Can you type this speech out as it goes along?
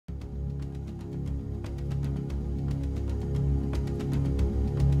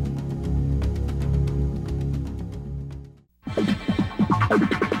A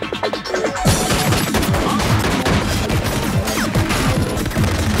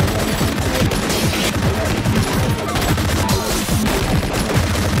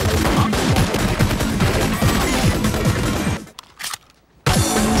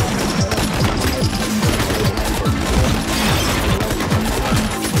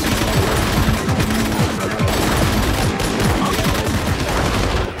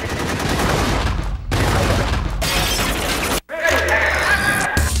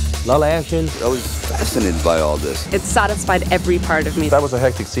lot of action. I was fascinated by all this. It satisfied every part of me. That was a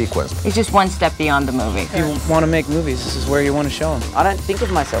hectic sequence. It's just one step beyond the movie. If you want to make movies, this is where you want to show them. I don't think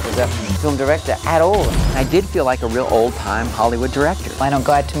of myself as a film director at all. I did feel like a real old-time Hollywood director. I don't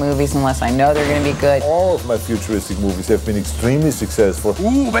go out to movies unless I know they're going to be good. All of my futuristic movies have been extremely successful.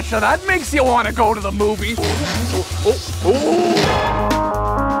 Ooh, bet you that makes you want to go to the movies.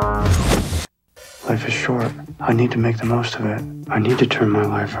 Life is short. I need to make the most of it. I need to turn my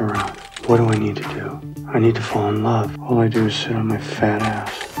life around. What do I need to do? I need to fall in love. All I do is sit on my fat ass.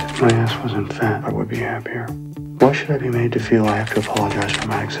 If my ass wasn't fat, I would be happier. Why should I be made to feel I have to apologize for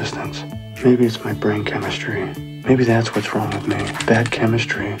my existence? Maybe it's my brain chemistry. Maybe that's what's wrong with me. Bad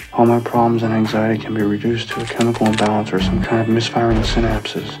chemistry. All my problems and anxiety can be reduced to a chemical imbalance or some kind of misfiring of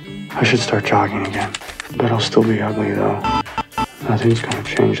synapses. I should start jogging again. But I'll still be ugly, though. Nothing's gonna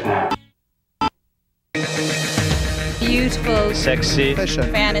change that. Beautiful, Sexy,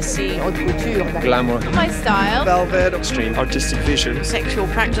 Fashion, fantasy, glamour, my style, velvet, extreme artistic vision, sexual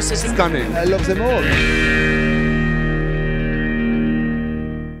practices. stunning. I love them all.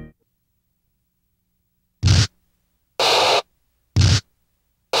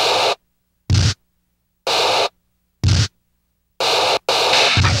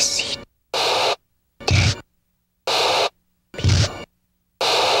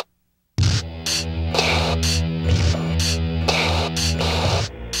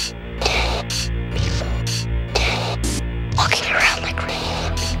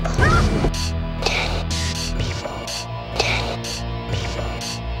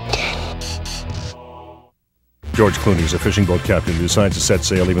 George Clooney is a fishing boat captain who decides to set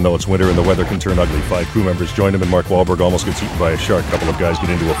sail even though it's winter and the weather can turn ugly. 5 crew members join him and Mark Wahlberg almost gets eaten by a shark. A couple of guys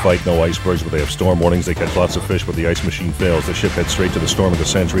get into a fight, no icebergs, but they have storm warnings. They catch lots of fish, but the ice machine fails. The ship heads straight to the storm of the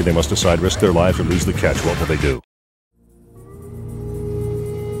century. They must decide risk their lives or lose the catch. What will they do?